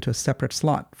get put into a separate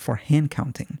slot for hand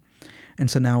counting.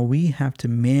 And so now we have to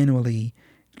manually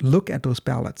look at those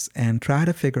ballots and try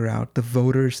to figure out the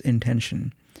voter's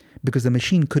intention, because the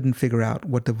machine couldn't figure out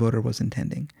what the voter was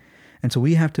intending. And so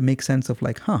we have to make sense of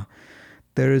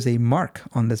there is a mark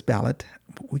on this ballot.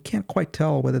 We can't quite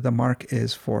tell whether the mark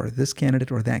is for this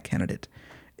candidate or that candidate.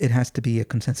 It has to be a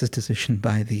consensus decision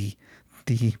by the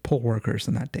poll workers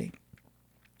on that day.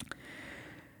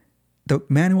 The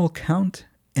manual count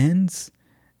ends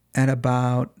at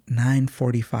about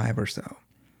 9:45 or so.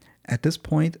 At this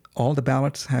point, all the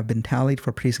ballots have been tallied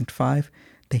for Precinct 5.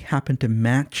 They happen to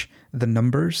match the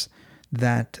numbers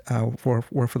that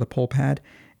were for the poll pad.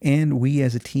 And we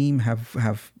as a team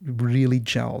have really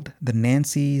gelled. The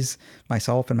Nancys,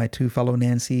 myself and my two fellow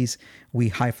Nancys, we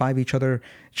high-five each other.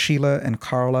 Sheila and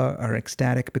Carla are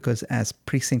ecstatic because as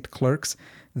precinct clerks,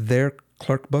 their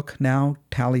clerk book now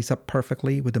tallies up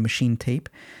perfectly with the machine tape.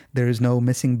 There is no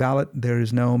missing ballot. There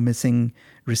is no missing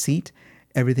receipt.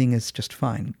 Everything is just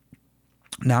fine.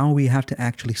 Now we have to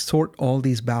actually sort all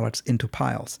these ballots into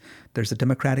piles. There's the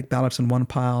Democratic ballots in one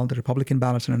pile, the Republican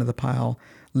ballots in another pile,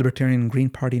 Libertarian and Green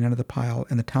Party in another pile,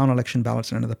 and the town election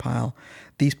ballots in another pile.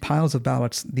 These piles of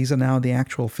ballots, these are now the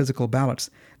actual physical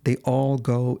ballots. They all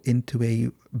go into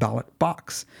a ballot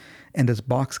box. And this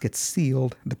box gets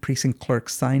sealed. The precinct clerk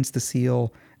signs the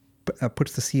seal,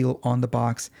 puts the seal on the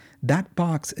box. That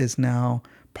box is now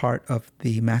part of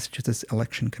the Massachusetts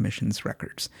Election Commission's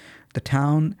records. The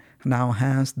town now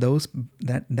has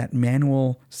that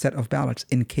manual set of ballots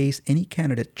in case any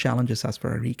candidate challenges us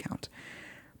for a recount.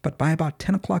 But by about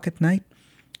 10 o'clock at night,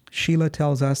 Sheila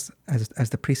tells us, as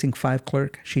the Precinct 5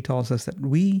 clerk, she tells us that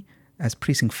we, as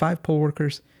Precinct 5 poll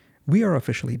workers, we are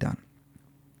officially done.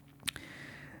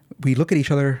 We look at each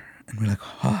other and we're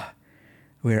like,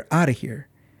 we're out of here.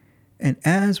 And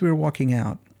as we're walking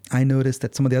out, I noticed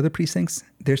that some of the other precincts,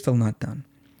 they're still not done.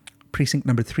 Precinct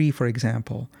number 3, for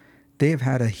example, they've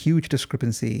had a huge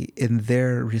discrepancy in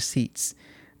their receipts.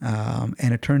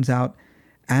 And it turns out,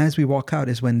 as we walk out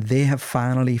is when they have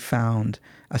finally found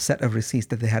a set of receipts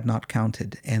that they had not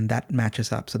counted, and that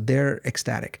matches up. So they're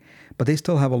ecstatic, but they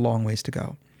still have a long ways to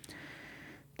go.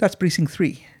 That's Precinct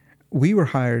 3. We were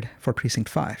hired for Precinct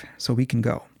 5, so we can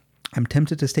go. I'm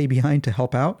tempted to stay behind to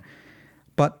help out,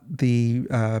 but the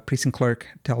precinct clerk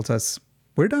tells us,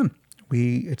 we're done.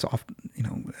 It's off,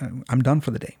 I'm done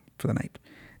for the day, for the night.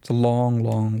 It's a long,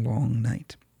 long, long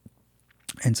night.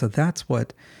 And so that's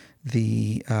what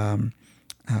the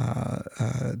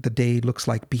day looks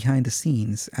like behind the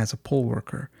scenes as a poll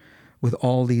worker, with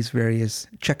all these various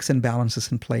checks and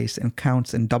balances in place, and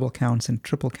counts and double counts and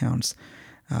triple counts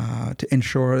to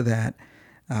ensure that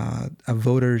a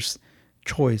voter's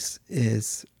choice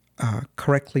is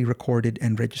correctly recorded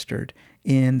and registered,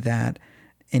 and that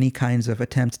any kinds of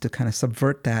attempts to kind of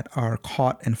subvert that are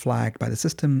caught and flagged by the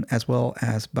system, as well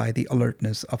as by the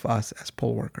alertness of us as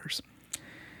poll workers.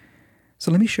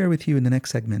 So let me share with you in the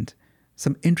next segment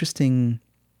some interesting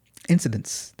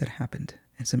incidents that happened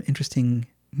and some interesting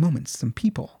moments, some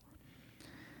people.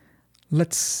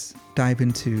 Let's dive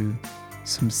into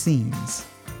some scenes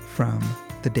from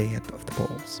the day of the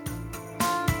polls.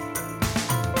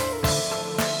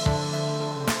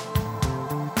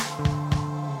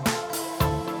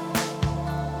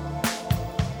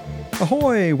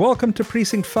 Ahoy! Welcome to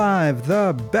Precinct 5,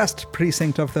 the best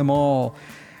precinct of them all.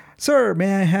 Sir,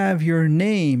 may I have your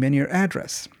name and your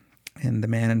address? And the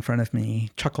man in front of me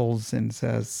chuckles and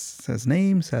says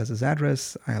name, says his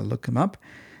address. I look him up,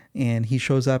 and he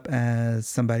shows up as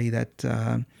somebody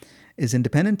that is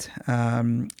independent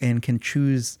and can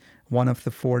choose one of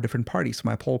the 4 different parties. So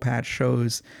my poll pad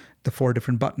shows the 4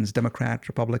 different buttons: Democrat,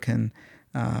 Republican,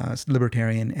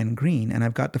 Libertarian, and Green. And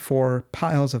I've got the 4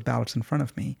 piles of ballots in front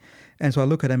of me. And so I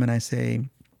look at him and I say,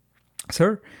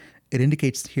 sir, it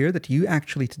indicates here that you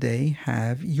actually today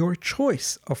have your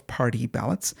choice of party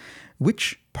ballots.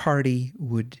 Which party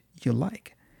would you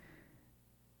like?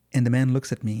 And the man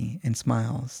looks at me and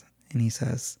smiles, and he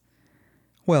says,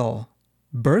 well,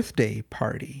 birthday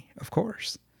party, of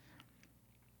course.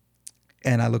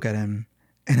 And I look at him,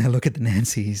 and I look at the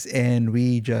Nancys, and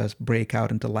we just break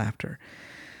out into laughter.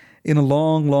 In a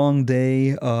long, long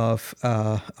day of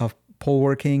poll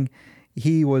working,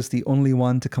 he was the only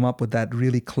one to come up with that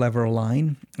really clever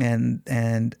line, and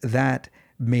that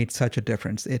made such a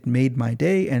difference. It made my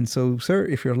day. And so, sir,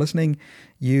 if you're listening,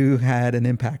 you had an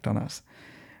impact on us.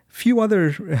 Few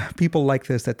other people like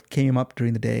this that came up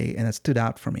during the day and that stood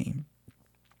out for me.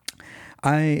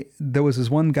 There was this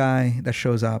one guy that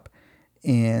shows up,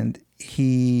 and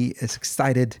he is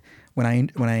excited when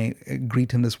I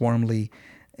greet him this warmly.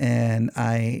 And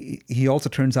he also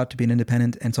turns out to be an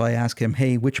independent. And so I ask him,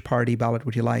 hey, which party ballot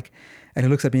would you like? And he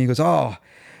looks at me and he goes, oh,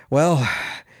 well,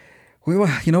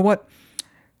 you know what?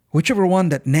 Whichever one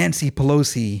that Nancy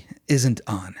Pelosi isn't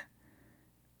on.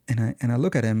 And I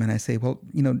look at him and I say, well,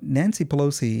 Nancy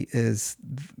Pelosi is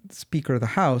the Speaker of the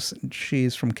House.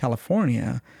 She's from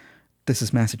California. This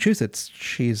is Massachusetts.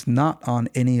 She's not on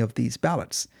any of these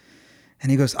ballots. And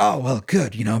he goes, oh, well,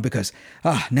 good, because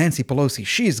Nancy Pelosi,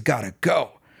 she's got to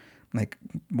go. I'm like,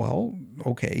 well,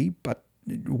 okay, but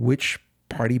which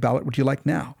party ballot would you like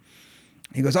now?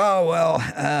 He goes, oh, well,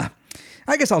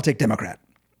 I guess I'll take Democrat.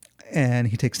 And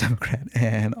he takes Democrat,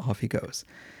 and off he goes.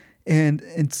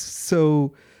 And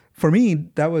so For me,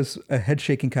 that was a head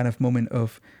shaking kind of moment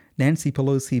of Nancy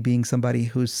Pelosi being somebody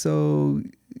who's so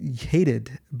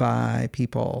hated by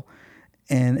people.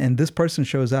 And this person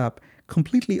shows up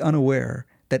completely unaware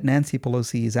that Nancy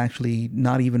Pelosi is actually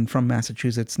not even from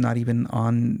Massachusetts, not even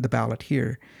on the ballot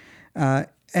here. And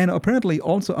apparently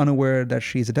also unaware that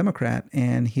she's a Democrat,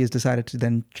 and he has decided to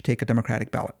then take a Democratic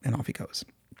ballot, and off he goes.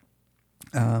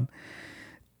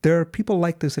 There are people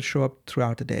like this that show up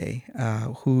throughout the day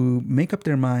who make up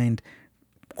their mind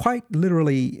quite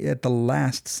literally at the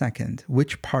last second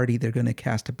which party they're going to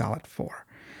cast a ballot for.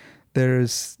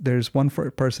 There's one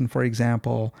person, for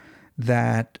example,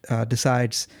 that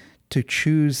decides to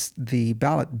choose the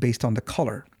ballot based on the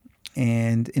color.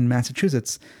 And in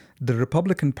Massachusetts, the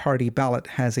Republican Party ballot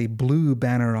has a blue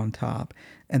banner on top,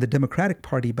 and the Democratic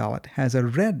Party ballot has a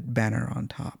red banner on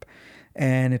top.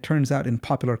 And it turns out in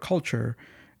popular culture,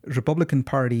 Republican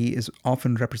Party is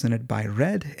often represented by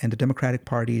red, and the Democratic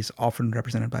Party is often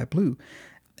represented by blue.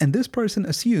 And this person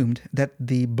assumed that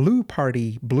the blue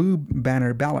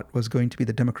banner ballot was going to be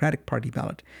the Democratic Party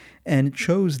ballot, and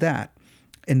chose that.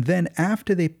 And then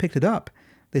after they picked it up,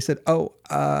 they said,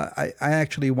 I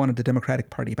actually wanted the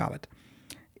Democratic Party ballot.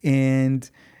 And,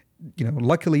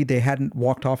 luckily they hadn't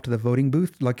walked off to the voting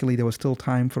booth. Luckily there was still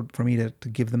time for me to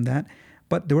give them that.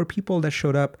 But there were people that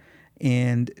showed up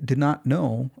and did not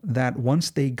know that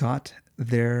once they got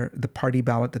the party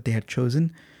ballot that they had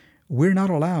chosen, we're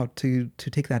not allowed to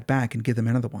take that back and give them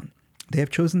another one. They have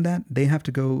chosen that. They have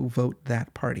to go vote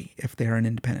that party if they are an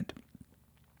independent.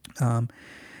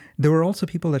 There were also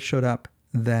people that showed up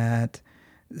that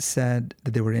said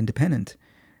that they were independent,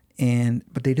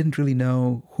 but they didn't really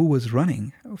know who was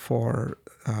running for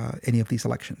any of these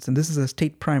elections. And this is a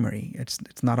state primary.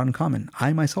 It's not uncommon.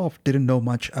 I myself didn't know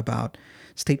much about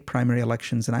state primary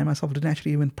elections, and I myself didn't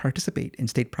actually even participate in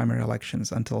state primary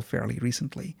elections until fairly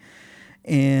recently.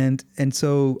 And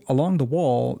so along the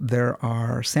wall, there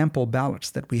are sample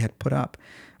ballots that we had put up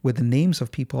with the names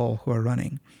of people who are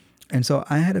running. And so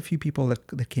I had a few people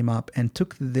that came up and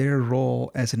took their role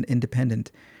as an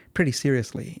independent pretty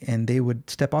seriously. And they would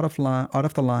step out of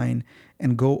the line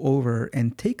and go over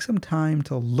and take some time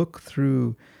to look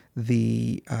through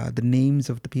the names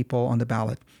of the people on the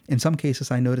ballot. In some cases,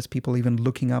 I noticed people even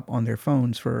looking up on their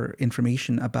phones for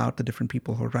information about the different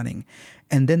people who are running.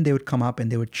 And then they would come up and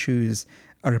they would choose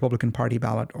a Republican Party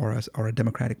ballot or a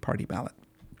Democratic Party ballot.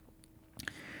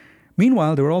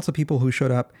 Meanwhile, there were also people who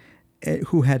showed up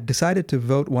who had decided to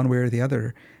vote one way or the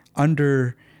other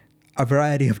under a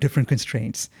variety of different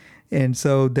constraints. And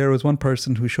so there was one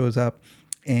person who shows up,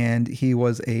 and he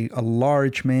was a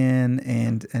large man,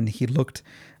 and he looked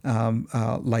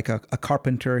like a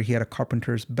carpenter. He had a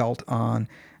carpenter's belt on,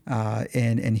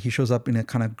 and he shows up in a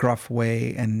kind of gruff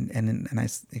way. And I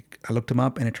looked him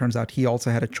up, and it turns out he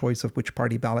also had a choice of which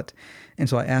party ballot. And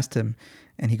so I asked him,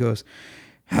 and he goes,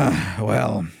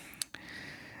 well,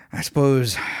 I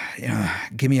suppose,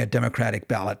 give me a Democratic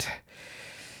ballot,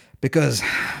 because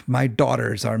my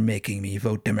daughters are making me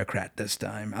vote Democrat this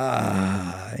time.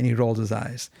 And he rolls his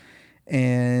eyes.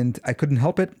 And I couldn't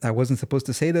help it. I wasn't supposed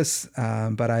to say this,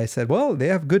 but I said, well, they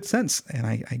have good sense. And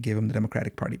I gave him the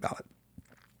Democratic Party ballot.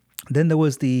 Then there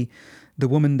was the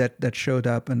woman that showed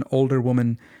up, an older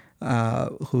woman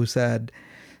who said,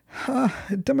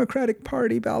 Democratic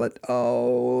Party ballot.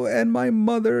 Oh, and my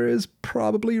mother is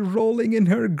probably rolling in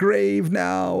her grave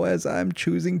now as I'm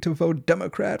choosing to vote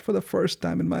Democrat for the first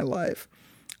time in my life.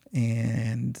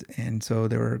 And so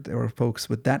there were folks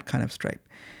with that kind of stripe.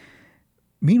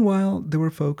 Meanwhile, there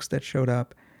were folks that showed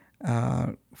up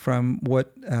from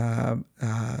what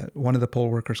one of the poll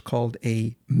workers called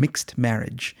a mixed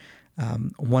marriage.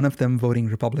 One of them voting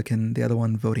Republican, the other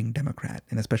one voting Democrat,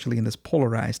 and especially in this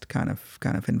polarized kind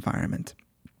of environment.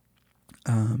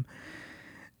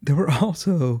 There were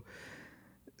also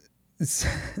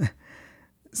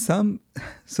some.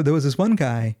 So there was this one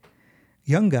guy,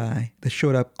 young guy, that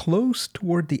showed up close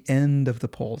toward the end of the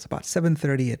polls, about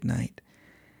 7:30 at night,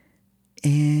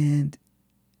 and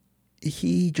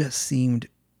he just seemed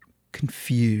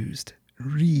confused,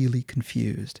 really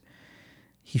confused.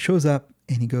 He shows up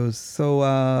and he goes,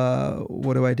 so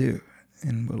what do I do?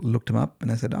 And we looked him up,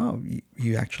 and I said, oh,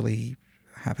 you actually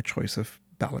have a choice of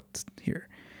ballots here.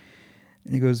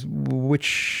 And he goes,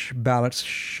 which ballots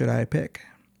should I pick?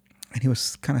 And he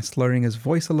was kind of slurring his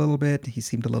voice a little bit. He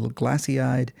seemed a little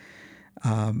glassy-eyed.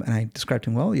 And I described to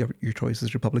him, well, your choice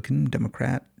is Republican,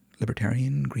 Democrat,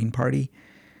 Libertarian, Green Party.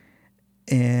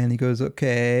 And he goes,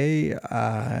 okay,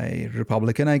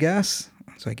 Republican, I guess.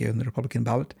 So I gave him the Republican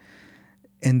ballot.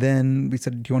 And then we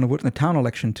said, do you want to vote in the town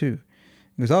election too?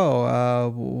 He goes,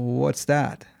 what's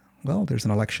that? Well, there's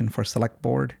an election for select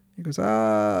board He goes,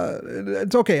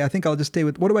 it's okay. I think I'll just stay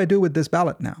with, what do I do with this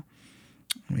ballot now?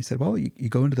 And we said, well, you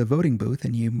go into the voting booth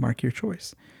and you mark your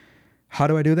choice. How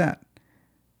do I do that?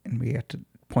 And we had to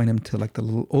point him to like the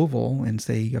little oval and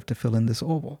say, you have to fill in this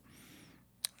oval.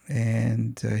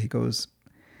 And he goes,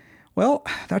 well,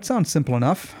 that sounds simple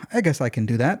enough. I guess I can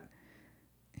do that.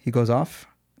 He goes off,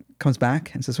 comes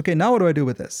back and says, okay, now what do I do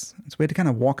with this? So we had to kind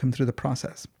of walk him through the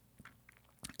process.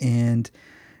 And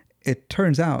it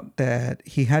turns out that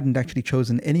he hadn't actually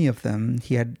chosen any of them.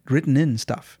 He had written in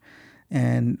stuff.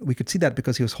 And we could see that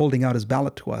because he was holding out his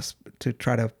ballot to us to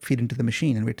try to feed into the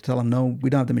machine. And we had to tell him, no, we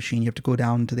don't have the machine. You have to go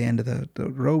down to the end of the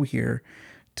row here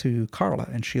to Carla,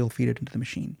 and she'll feed it into the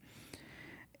machine.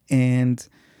 And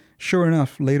sure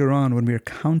enough, later on, when we were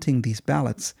counting these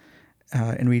ballots,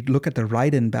 and we look at the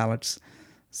write-in ballots,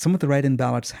 some of the write-in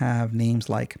ballots have names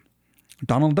like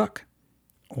Donald Duck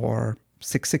or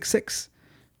 666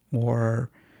 or,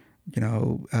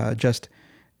 just,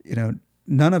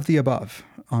 none of the above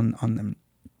on them.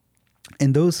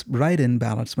 And those write-in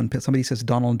ballots, when somebody says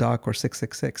Donald Duck or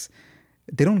 666,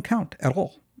 they don't count at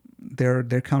all. They're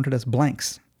counted as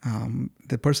blanks.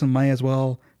 The person might as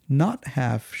well not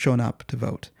have shown up to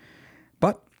vote.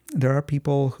 But there are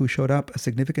people who showed up, a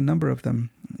significant number of them,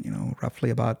 roughly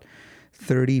about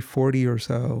 30, 40 or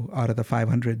so out of the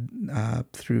 500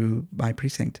 through my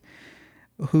precinct,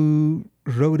 who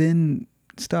wrote in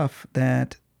stuff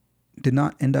that did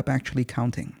not end up actually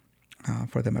counting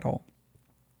for them at all.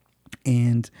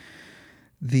 And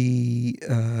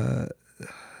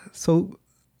so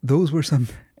those were some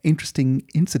interesting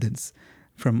incidents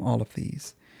from all of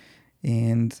these.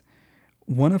 And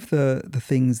one of the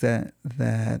things that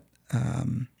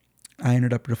I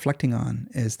ended up reflecting on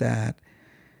is that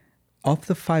of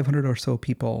the 500 or so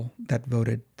people that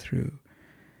voted through,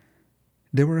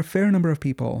 there were a fair number of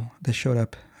people that showed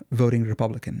up voting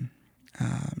Republican.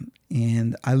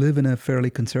 And I live in a fairly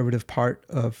conservative part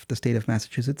of the state of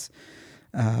Massachusetts.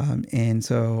 And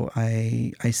so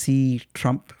I see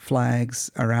Trump flags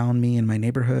around me in my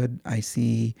neighborhood. I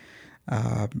see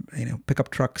pickup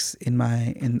trucks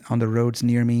on the roads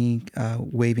near me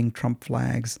waving Trump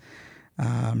flags.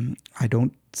 I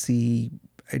don't see.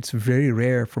 It's very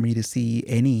rare for me to see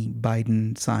any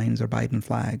Biden signs or Biden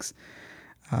flags.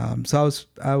 So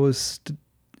I was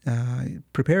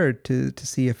prepared to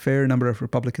see a fair number of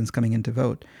Republicans coming in to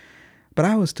vote, but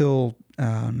I was still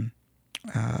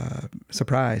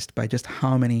surprised by just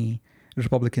how many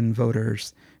Republican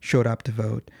voters showed up to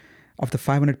vote. Of the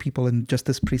 500 people in just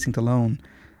this precinct alone,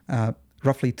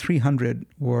 roughly 300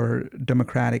 were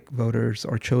Democratic voters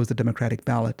or chose the Democratic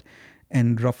ballot,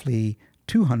 and roughly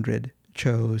 200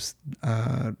 chose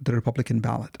the Republican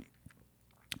ballot.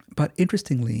 But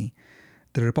interestingly,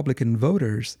 the Republican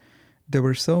voters, there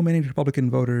were so many Republican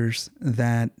voters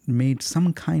that made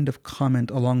some kind of comment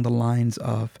along the lines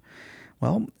of,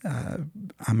 well,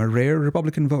 I'm a rare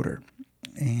Republican voter.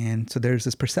 And so there's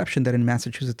this perception that in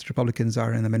Massachusetts, Republicans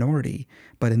are in the minority.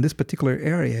 But in this particular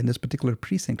area, in this particular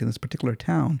precinct, in this particular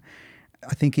town,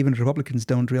 I think even Republicans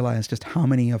don't realize just how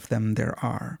many of them there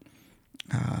are.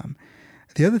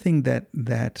 The other thing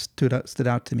that stood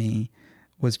out to me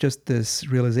was just this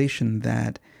realization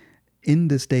that in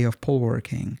this day of poll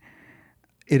working,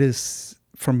 it is,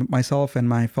 from myself and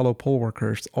my fellow poll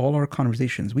workers, all our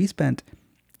conversations, we spent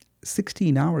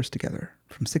 16 hours together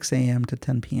from 6 a.m. to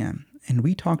 10 p.m. And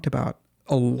we talked about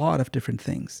a lot of different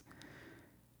things.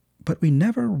 But we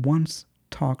never once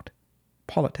talked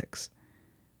politics.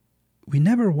 We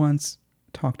never once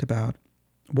talked about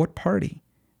what party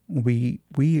we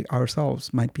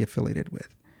ourselves might be affiliated with.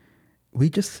 We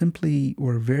just simply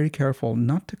were very careful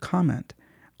not to comment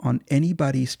on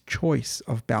anybody's choice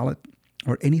of ballot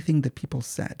or anything that people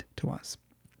said to us.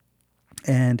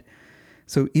 And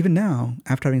so even now,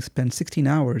 after having spent 16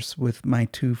 hours with my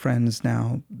two friends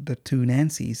now, the two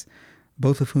Nancys,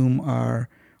 both of whom are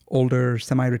older,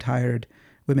 semi-retired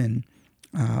women,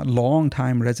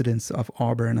 long-time residents of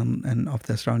Auburn and of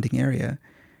the surrounding area,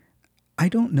 I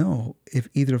don't know if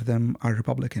either of them are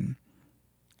Republican.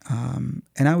 And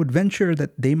I would venture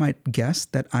that they might guess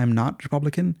that I'm not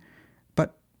Republican,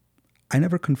 but I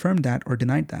never confirmed that or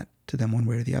denied that to them one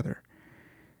way or the other.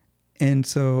 And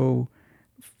so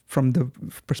from the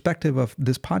perspective of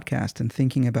this podcast and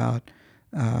thinking about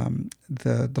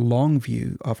the long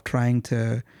view of trying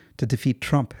to defeat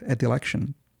Trump at the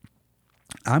election,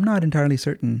 I'm not entirely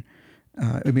certain.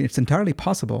 It's entirely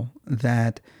possible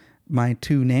that my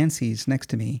two Nancys next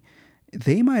to me,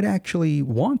 they might actually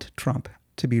want Trump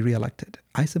to be reelected.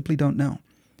 I simply don't know.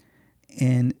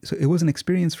 And so it was an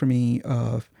experience for me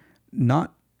of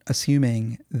not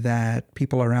assuming that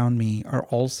people around me are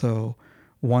also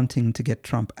wanting to get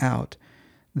Trump out,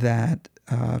 that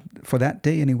for that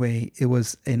day anyway, it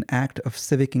was an act of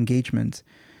civic engagement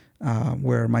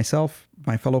where myself,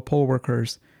 my fellow poll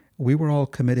workers, we were all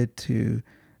committed to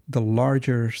the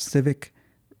larger civic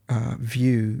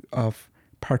view of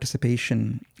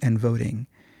participation and voting.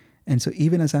 And so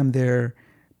even as I'm there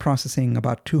processing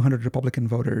about 200 Republican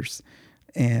voters,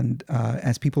 and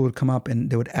as people would come up and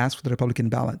they would ask for the Republican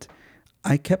ballot,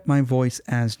 I kept my voice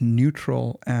as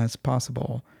neutral as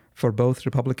possible for both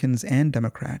Republicans and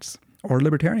Democrats, or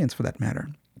Libertarians for that matter,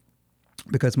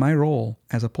 because my role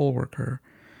as a poll worker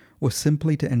was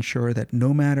simply to ensure that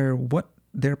no matter what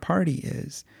their party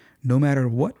is, no matter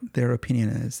what their opinion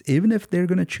is, even if they're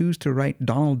going to choose to write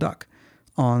Donald Duck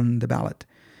on the ballot,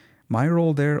 my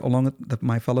role there, along with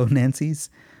my fellow Nancys,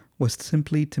 was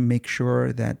simply to make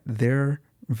sure that their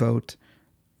vote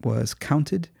was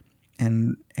counted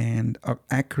and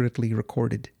accurately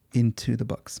recorded into the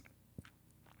books.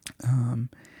 And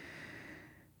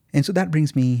so that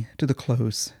brings me to the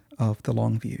close of the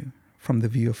long view, from the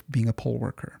view of being a poll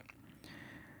worker.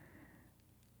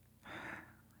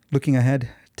 Looking ahead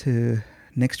to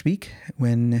next week,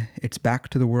 when it's back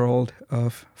to the world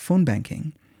of phone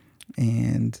banking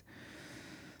and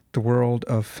the world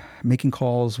of making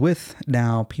calls with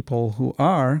now people who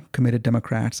are committed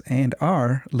Democrats and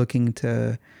are looking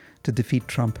to defeat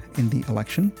Trump in the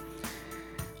election.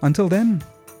 Until then,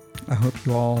 I hope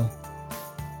you all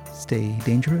stay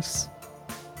dangerous,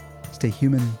 stay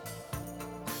human,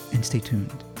 and stay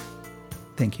tuned.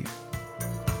 Thank you.